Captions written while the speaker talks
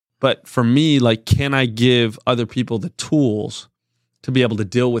But for me, like, can I give other people the tools to be able to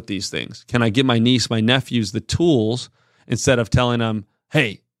deal with these things? Can I give my niece, my nephews the tools instead of telling them,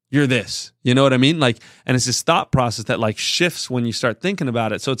 hey, you're this? You know what I mean? Like, and it's this thought process that like shifts when you start thinking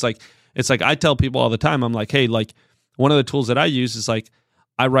about it. So it's like I tell people all the time, I'm like, hey, like one of the tools that I use is like,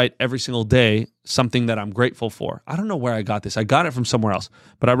 I write every single day something that I'm grateful for. I don't know where I got this. I got it from somewhere else,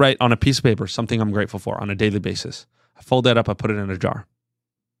 but I write on a piece of paper something I'm grateful for on a daily basis. I fold that up, I put it in a jar.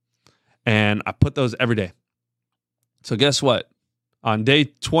 And I put those every day. So guess what? On day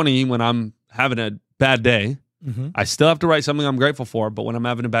 20, when I'm having a bad day, I still have to write something I'm grateful for, but when I'm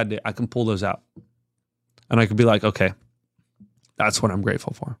having a bad day, I can pull those out. And I could be like, okay, that's what I'm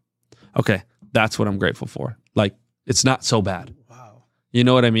grateful for. Okay, that's what I'm grateful for. Like, it's not so bad. Wow. You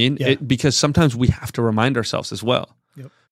know what I mean? Yeah. Because sometimes we have to remind ourselves as well. Yep.